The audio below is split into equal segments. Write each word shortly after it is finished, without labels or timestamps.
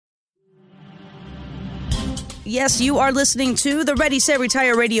Yes, you are listening to the Ready, Set,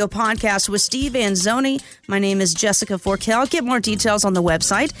 Retire radio podcast with Steve Anzoni. My name is Jessica Forkel. Get more details on the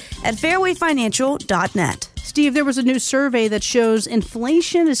website at fairwayfinancial.net. Steve, there was a new survey that shows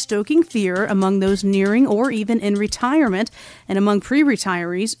inflation is stoking fear among those nearing or even in retirement. And among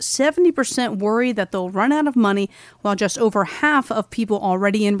pre-retirees, 70% worry that they'll run out of money, while just over half of people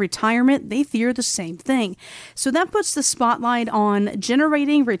already in retirement, they fear the same thing. So that puts the spotlight on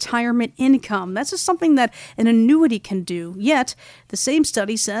generating retirement income. That's just something that an annuity can do. Yet, the same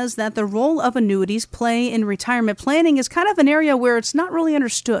study says that the role of annuities play in retirement planning is kind of an area where it's not really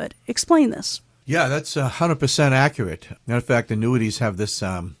understood. Explain this. Yeah, that's 100% accurate. Matter of fact, annuities have this,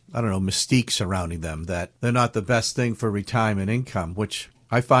 mystique surrounding them that they're not the best thing for retirement income, which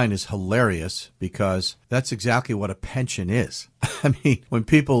I find is hilarious because that's exactly what a pension is. I mean, when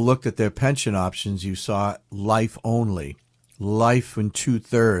people looked at their pension options, you saw life only, life in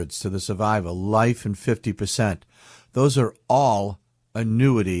 2/3 to the survivor, life in 50%. Those are all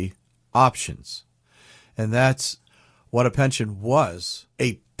annuity options. And that's what a pension was,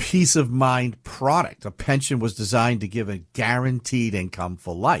 a peace of mind product. A pension was designed to give a guaranteed income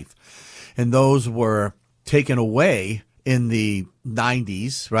for life. And those were taken away in the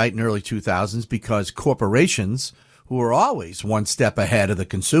 90s, right, and early 2000s, because corporations, who were always one step ahead of the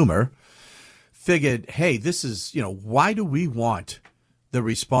consumer, figured, hey, this is, why do we want the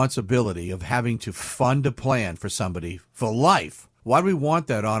responsibility of having to fund a plan for somebody for life? Why do we want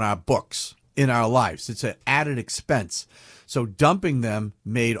that on our books in our lives? It's an added expense. So dumping them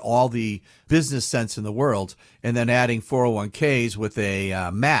made all the business sense in the world, and then adding 401ks with a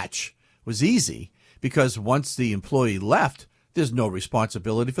match was easy because once the employee left, there's no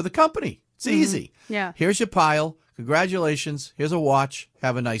responsibility for the company. It's easy. Yeah. Here's your pile. Congratulations. Here's a watch.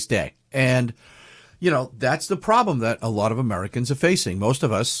 Have a nice day. And, that's the problem that a lot of Americans are facing. Most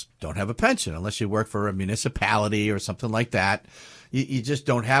of us don't have a pension unless you work for a municipality or something like that. You just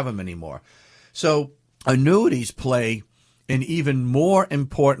don't have them anymore. So annuities play an even more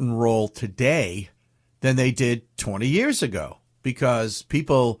important role today than they did 20 years ago because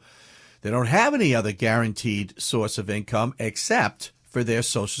people, they don't have any other guaranteed source of income except for their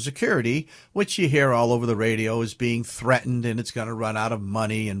Social Security, which you hear all over the radio is being threatened and it's going to run out of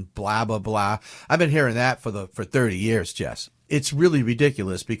money and blah, blah, blah. I've been hearing that for 30 years, Jess. It's really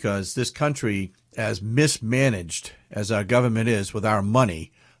ridiculous because this country, as mismanaged as our government is with our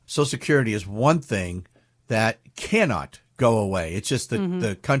money, Social Security is one thing that cannot go away. It's just that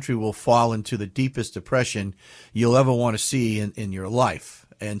the country will fall into the deepest depression you'll ever want to see in your life.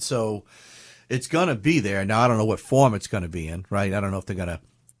 And so it's going to be there. Now, I don't know what form it's going to be in, right? I don't know if they're going to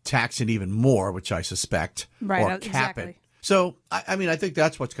tax it even more, which I suspect, right, or cap it. So, I think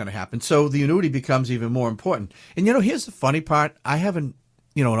that's what's going to happen. So the annuity becomes even more important. And, here's the funny part. I haven't,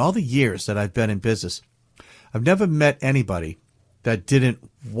 in all the years that I've been in business, I've never met anybody that didn't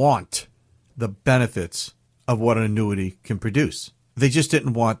want the benefits of what an annuity can produce. They just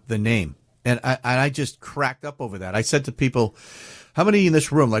didn't want the name. And I just cracked up over that. I said to people, how many in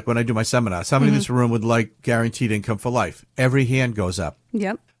this room, like when I do my seminars, how many in this room would like guaranteed income for life? Every hand goes up.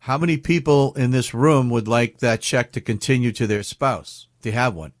 Yep. How many people in this room would like that check to continue to their spouse? They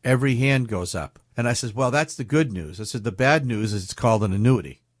have one. Every hand goes up. And I said, well, that's the good news. I said, the bad news is it's called an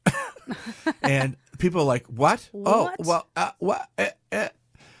annuity. And people are like, what? Oh, well, what?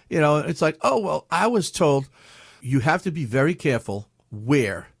 It's like, oh, well, I was told you have to be very careful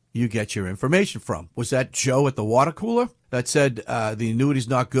where you get your information from. Was that Joe at the water cooler that said the annuity's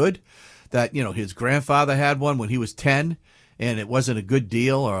not good? That, his grandfather had one when he was 10 and it wasn't a good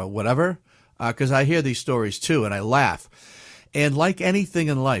deal or whatever? Because I hear these stories too and I laugh. And like anything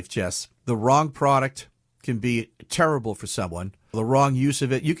in life, Jess, the wrong product can be terrible for someone. The wrong use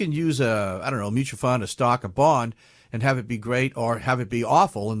of it. You can use a mutual fund, a stock, a bond, and have it be great or have it be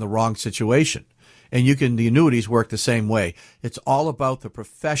awful in the wrong situation. And the annuities work the same way. It's all about the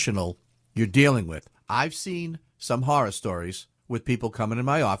professional you're dealing with. I've seen some horror stories with people coming in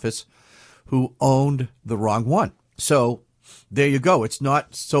my office who owned the wrong one. So there you go. It's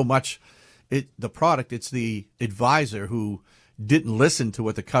not so much the product, it's the advisor who didn't listen to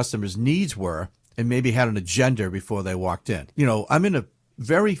what the customer's needs were and maybe had an agenda before they walked in. I'm in a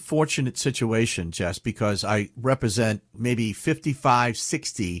very fortunate situation, Jess, because I represent maybe 55,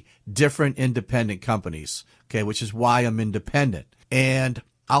 60 different independent companies, okay, which is why I'm independent. And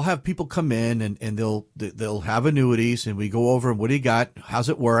I'll have people come in and they'll have annuities and we go over, what do you got? How's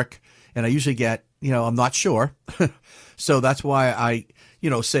it work? And I usually get, I'm not sure. So that's why I,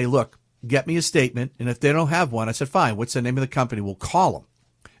 say, look, get me a statement. And if they don't have one, I said, fine, what's the name of the company? We'll call them.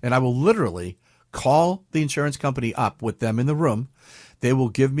 And I will literally call the insurance company up with them in the room. They will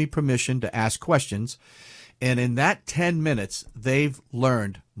give me permission to ask questions. And in that 10 minutes, they've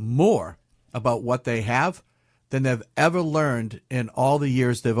learned more about what they have than they've ever learned in all the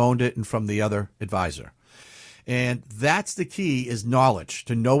years they've owned it and from the other advisor. And that's the key, is knowledge,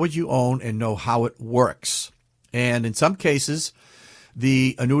 to know what you own and know how it works. And in some cases,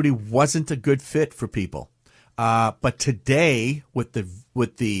 the annuity wasn't a good fit for people. But today, with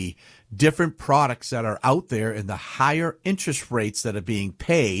the different products that are out there and the higher interest rates that are being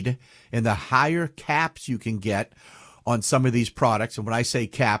paid and the higher caps you can get on some of these products, and when I say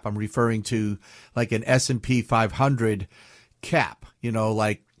cap, I'm referring to like an S&P 500 cap,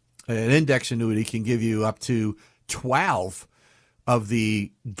 like an index annuity can give you up to 12 of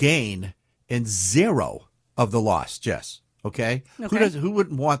the gain and 0 of the loss, Jess. Okay? Who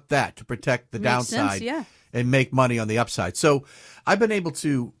wouldn't want that to protect the downside? Sense, yeah. And make money on the upside. So I've been able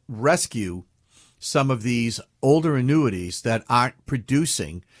to rescue some of these older annuities that aren't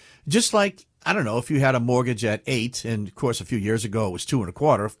producing. Just like, I don't know, if you had a mortgage at 8, and of course a few years ago it was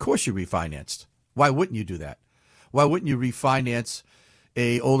 2.25, of course you refinanced. Why wouldn't you do that? Why wouldn't you refinance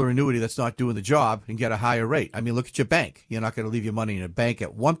a older annuity that's not doing the job and get a higher rate? I mean, look at your bank. You're not going to leave your money in a bank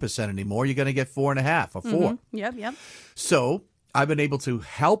at 1% anymore. You're going to get 4.5 or 4. Mm-hmm. Yep. So I've been able to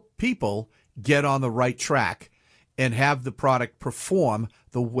help people get on the right track and have the product perform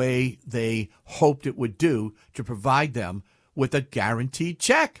the way they hoped it would do, to provide them with a guaranteed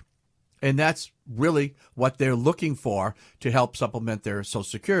check. And that's really what they're looking for, to help supplement their Social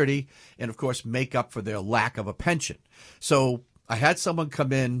Security and, of course, make up for their lack of a pension. So I had someone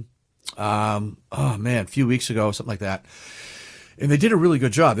come in, a few weeks ago, something like that, and they did a really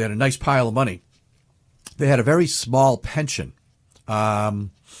good job. They had a nice pile of money. They had a very small pension.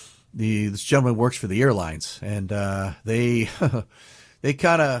 This gentleman works for the airlines, and they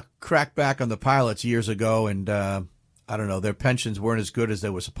kind of cracked back on the pilots years ago, and I don't know, their pensions weren't as good as they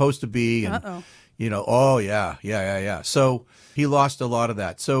were supposed to be, and yeah. So he lost a lot of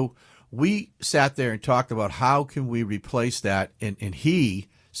that. So we sat there and talked about how can we replace that, and he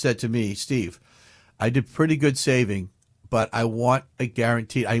said to me, Steve, I did pretty good saving, but I want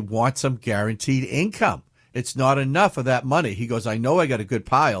some guaranteed income. It's not enough of that money. He goes, I know I got a good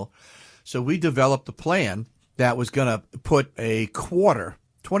pile. So we developed a plan that was going to put a quarter,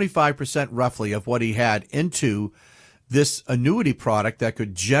 25% roughly, of what he had into this annuity product that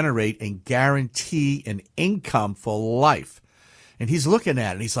could generate and guarantee an income for life. And he's looking at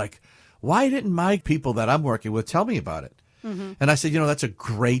it, and he's like, why didn't my people that I'm working with tell me about it? Mm-hmm. And I said, that's a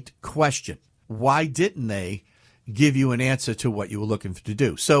great question. Why didn't they give you an answer to what you were looking to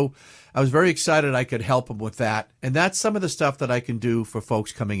do? So I was very excited I could help them with that. And that's some of the stuff that I can do for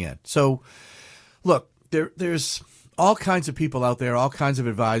folks coming in. So look, there's all kinds of people out there, all kinds of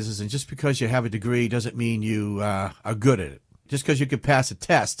advisors. And just because you have a degree doesn't mean you are good at it. Just because you can pass a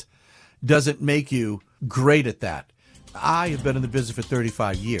test doesn't make you great at that. I have been in the business for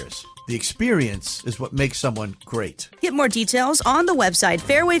 35 years. The experience is what makes someone great. Get more details on the website,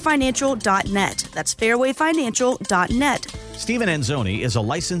 fairwayfinancial.net. That's fairwayfinancial.net. Stephen Anzoni is a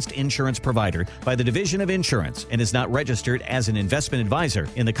licensed insurance provider by the Division of Insurance and is not registered as an investment advisor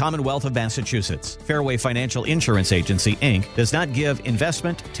in the Commonwealth of Massachusetts. Fairway Financial Insurance Agency, Inc. does not give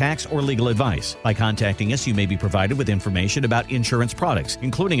investment, tax, or legal advice. By contacting us, you may be provided with information about insurance products,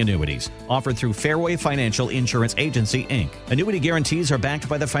 including annuities, offered through Fairway Financial Insurance Agency, Inc. Annuity guarantees are backed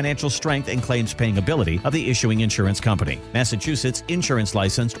by the financial strength and claims paying ability of the issuing insurance company. Massachusetts Insurance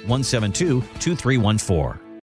Licensed 1722314.